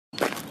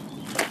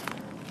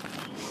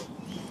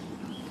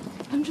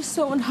I'm just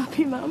so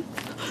unhappy, Mum.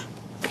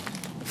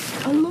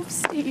 I love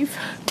Steve.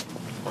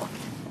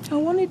 I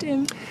wanted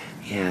him.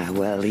 Yeah,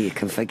 well, you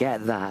can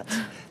forget that.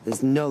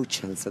 There's no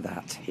chance of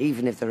that,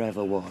 even if there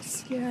ever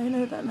was. Yeah, I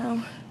know that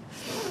now.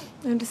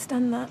 I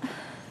understand that.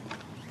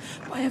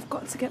 But I have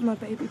got to get my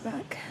baby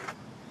back.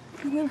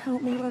 You will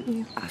help me, won't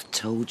you? I've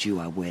told you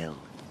I will.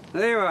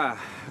 There you are.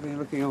 I've been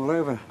looking all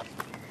over.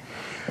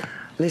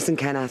 Listen,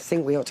 Ken, I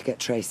think we ought to get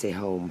Tracy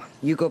home.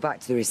 You go back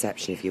to the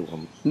reception if you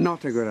want.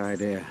 Not a good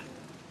idea.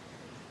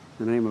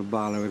 The name of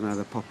Barlow is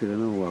neither popular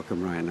nor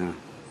welcome right now.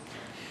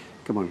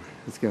 Come on,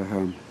 let's go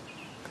home.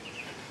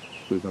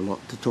 We've a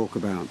lot to talk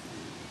about.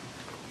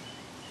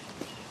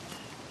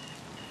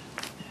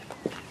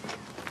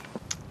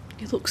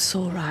 You look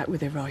so right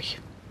with her, Roy.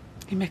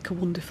 You make a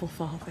wonderful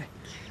father.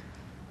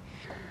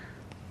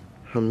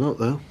 I'm not,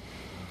 though.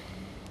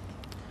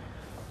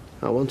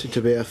 I wanted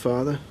to be her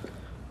father.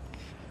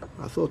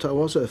 I thought I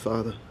was her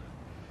father.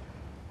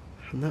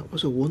 And that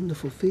was a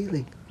wonderful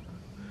feeling.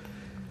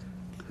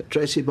 But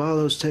Tracy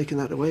Barlow's taken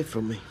that away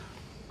from me.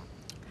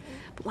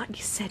 But like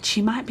you said,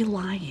 she might be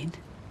lying.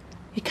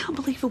 You can't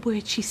believe a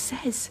word she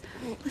says.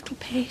 Little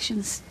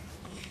patience.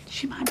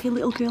 She might be a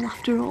little girl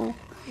after all.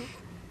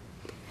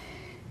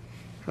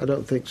 I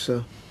don't think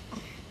so.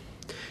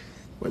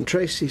 When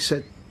Tracy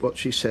said what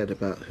she said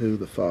about who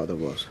the father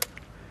was,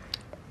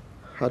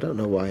 I don't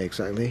know why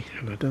exactly,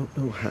 and I don't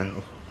know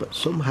how, but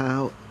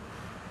somehow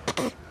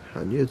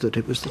I knew that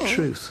it was the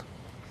truth.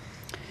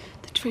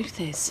 The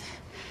truth is,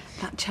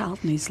 that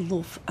child needs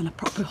love and a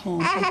proper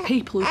home and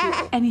people who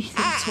do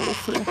anything at all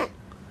for her.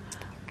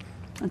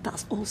 And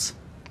that's us.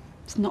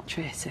 It's not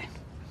Tracy.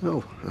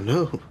 Oh, I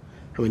know.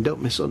 I mean,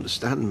 don't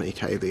misunderstand me,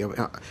 Hayley.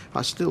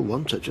 I still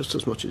want her just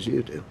as much as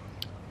you do.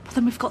 But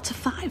then we've got to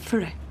fight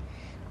for her.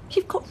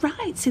 You've got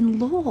rights in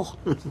law.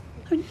 I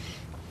mean,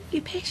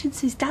 your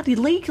Patience's daddy,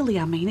 legally,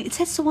 I mean. It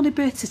says so on a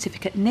birth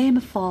certificate, name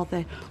of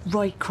father,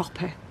 Roy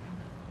Cropper.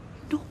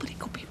 Nobody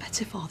could be a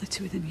better father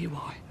to her than you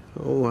are.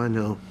 Oh, I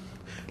know.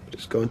 But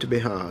it's going to be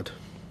hard.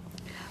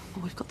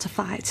 Well, we've got to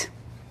fight.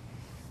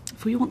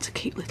 If we want to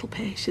keep little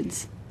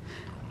Patience.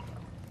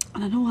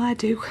 And I know I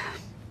do.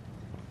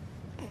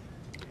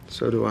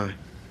 So do I.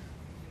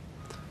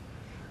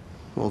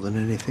 More than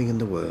anything in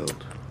the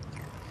world.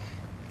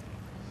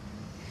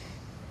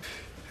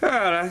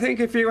 Well, I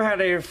think if you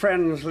had any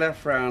friends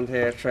left round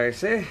here,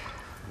 Tracy,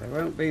 they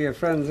won't be your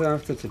friends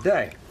after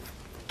today.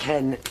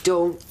 Ken,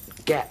 don't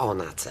get on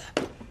at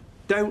her.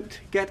 Don't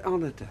get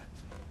on at her.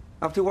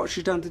 After what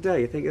she's done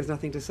today, you think there's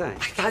nothing to say?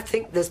 I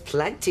think there's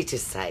plenty to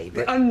say,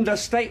 but... The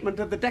understatement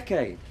of the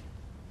decade.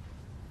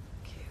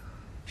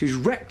 She's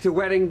wrecked a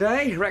wedding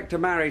day, wrecked a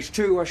marriage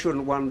too, I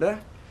shouldn't wonder.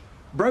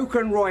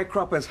 Broken Roy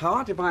Cropper's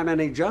heart, if I'm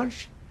any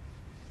judge.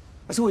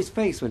 I saw his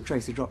face when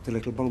Tracy dropped a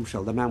little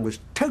bombshell. The man was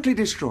totally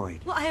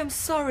destroyed. Well, I am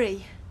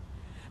sorry.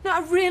 No,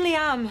 I really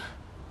am.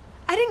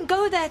 I didn't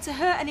go there to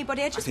hurt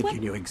anybody. I think you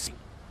knew exactly.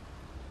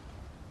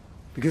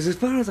 Because as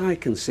far as I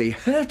can see,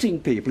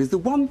 hurting people is the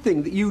one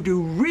thing that you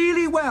do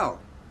really well.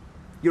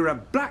 You're a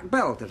black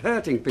belt at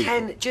hurting people.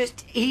 Ken,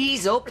 just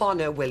ease up on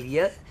her, will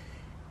you?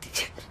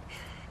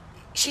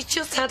 She's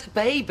just had a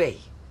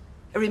baby.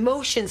 Her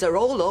emotions are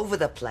all over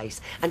the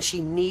place, and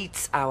she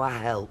needs our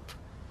help.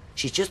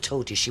 She's just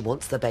told you she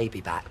wants the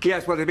baby back.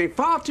 Yes, well, there's been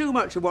far too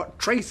much of what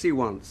Tracy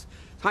wants.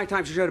 It's high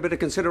time she showed a bit of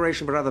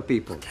consideration for other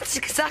people. That's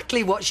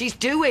exactly what she's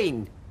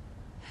doing.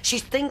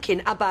 She's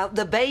thinking about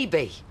the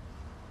baby.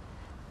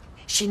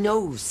 She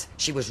knows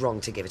she was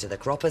wrong to give her to the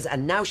Croppers,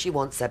 and now she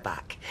wants her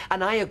back.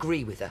 And I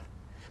agree with her,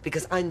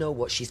 because I know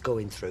what she's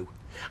going through.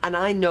 And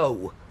I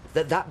know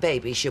that that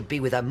baby should be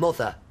with her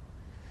mother.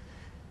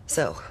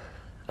 So,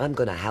 I'm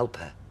going to help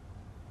her.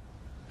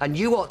 And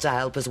you ought to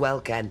help as well,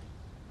 Ken.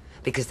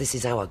 Because this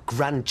is our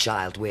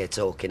grandchild we're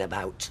talking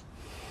about.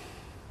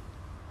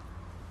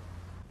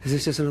 Is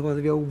this just another one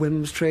of your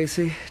whims,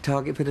 Tracy?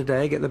 Target for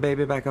today, get the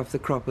baby back off the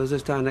Croppers.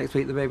 This time next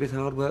week the baby's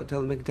hard work,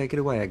 tell them they can take it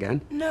away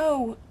again.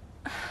 No.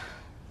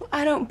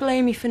 I don't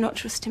blame you for not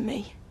trusting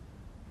me.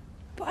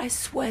 But I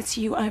swear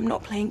to you, I am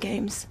not playing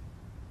games.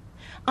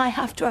 I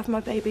have to have my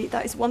baby.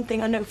 That is one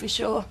thing I know for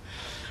sure.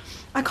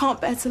 I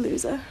can't bear to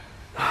lose her.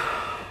 I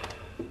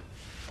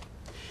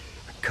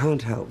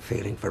can't help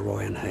feeling for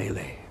Roy and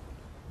Hayley.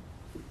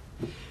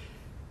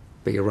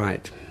 But you're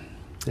right.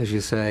 As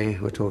you say,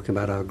 we're talking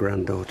about our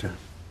granddaughter.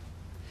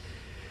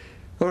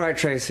 All right,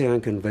 Tracy,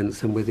 I'm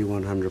convinced. I'm with you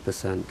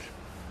 100%.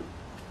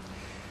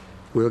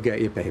 We'll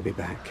get your baby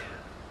back.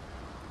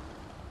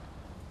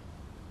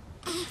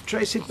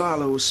 Tracy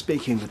Barlow was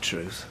speaking the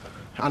truth,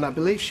 and I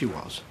believe she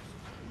was.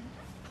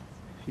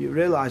 You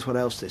realise what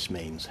else this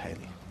means,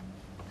 Hayley?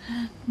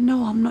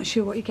 No, I'm not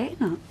sure what you're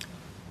getting at.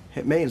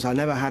 It means I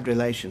never had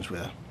relations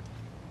with her.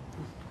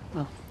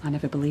 Well, I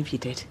never believed you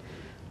did.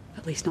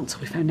 At least not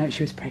until we found out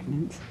she was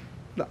pregnant.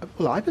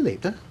 Well, I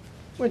believed her.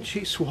 When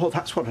she swore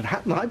that's what had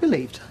happened, I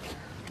believed her.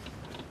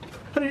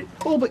 And it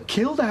all but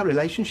killed our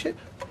relationship.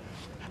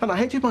 And I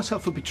hated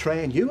myself for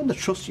betraying you and the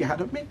trust you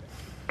had of me.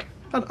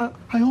 And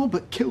I all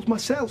but killed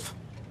myself.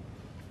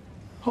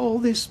 All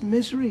this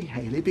misery,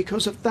 Hayley,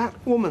 because of that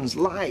woman's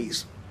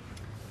lies.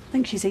 I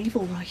think she's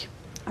evil, Roy.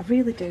 I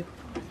really do.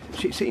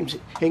 She seems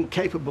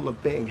incapable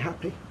of being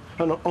happy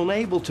and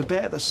unable to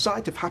bear the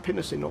sight of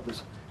happiness in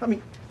others. I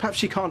mean, perhaps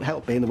she can't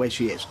help being the way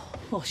she is.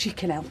 Oh, she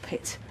can help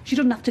it. She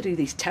doesn't have to do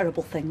these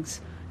terrible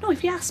things. No,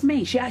 if you ask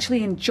me, she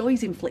actually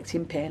enjoys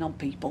inflicting pain on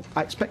people.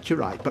 I expect you're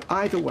right, but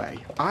either way,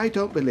 I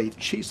don't believe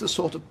she's the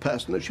sort of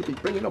person that should be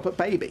bringing up a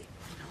baby.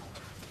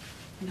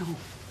 No.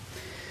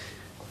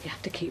 You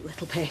have to keep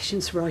little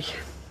patience, Roy.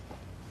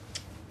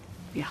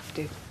 You have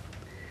to.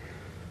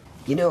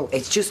 You know,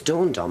 it's just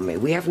dawned on me.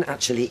 We haven't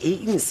actually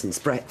eaten since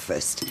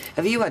breakfast.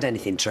 Have you had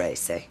anything,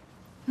 Tracy?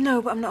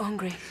 No, but I'm not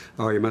hungry.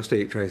 Oh, you must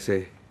eat,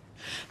 Tracy.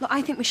 Look,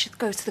 I think we should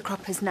go to the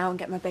croppers now and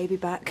get my baby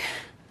back.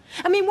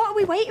 I mean, what are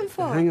we waiting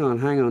for? Hang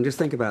on. Just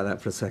think about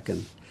that for a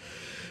second.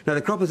 Now,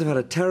 the croppers have had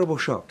a terrible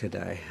shock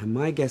today, and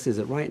my guess is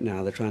that right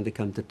now they're trying to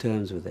come to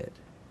terms with it.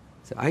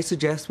 So I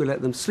suggest we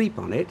let them sleep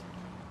on it,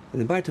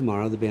 and then by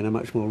tomorrow they'll be in a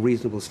much more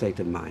reasonable state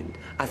of mind.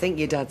 I think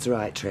your dad's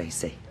right,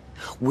 Tracy.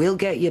 We'll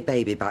get your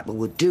baby back, but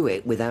we'll do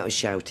it without a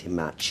shouting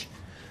match.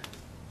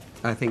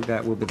 I think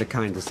that will be the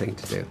kindest thing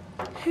to do.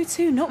 Who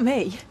to? Not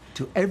me.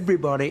 To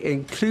everybody,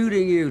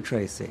 including you,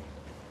 Tracy.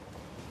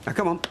 Now,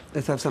 come on,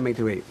 let's have something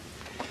to eat.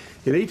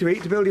 You need to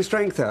eat to build your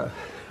strength, though.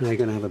 Now you're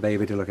going to have a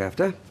baby to look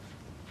after.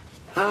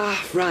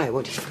 Ah, right,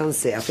 what do you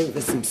fancy? I think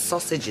there's some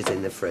sausages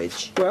in the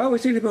fridge. Well, we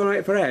seem to be all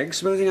right for eggs.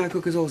 Supposing I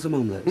cook us all some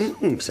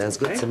omelettes. Sounds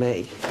good to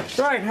me.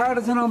 Right, how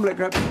does an omelette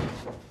go?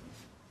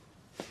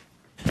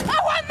 I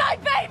want my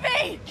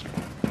baby!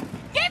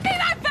 Give me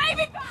my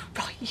baby back!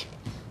 Roy,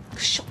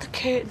 shut the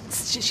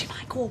curtains. She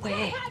might go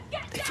away.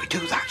 If we do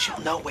that, she'll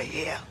know we're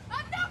here.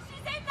 I know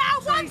she's in there! I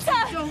want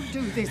her! Don't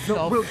do this, Look,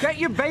 love. we'll get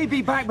your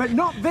baby back, but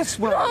not this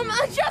way. Mom,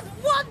 I just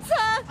want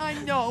her!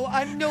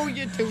 I know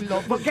you do,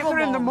 love. We'll but get her come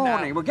in the on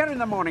morning. now. We'll get her in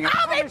the morning.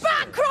 I'll be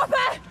back,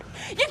 Cropper!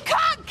 You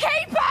can't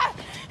keep her!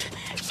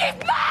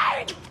 She's mine!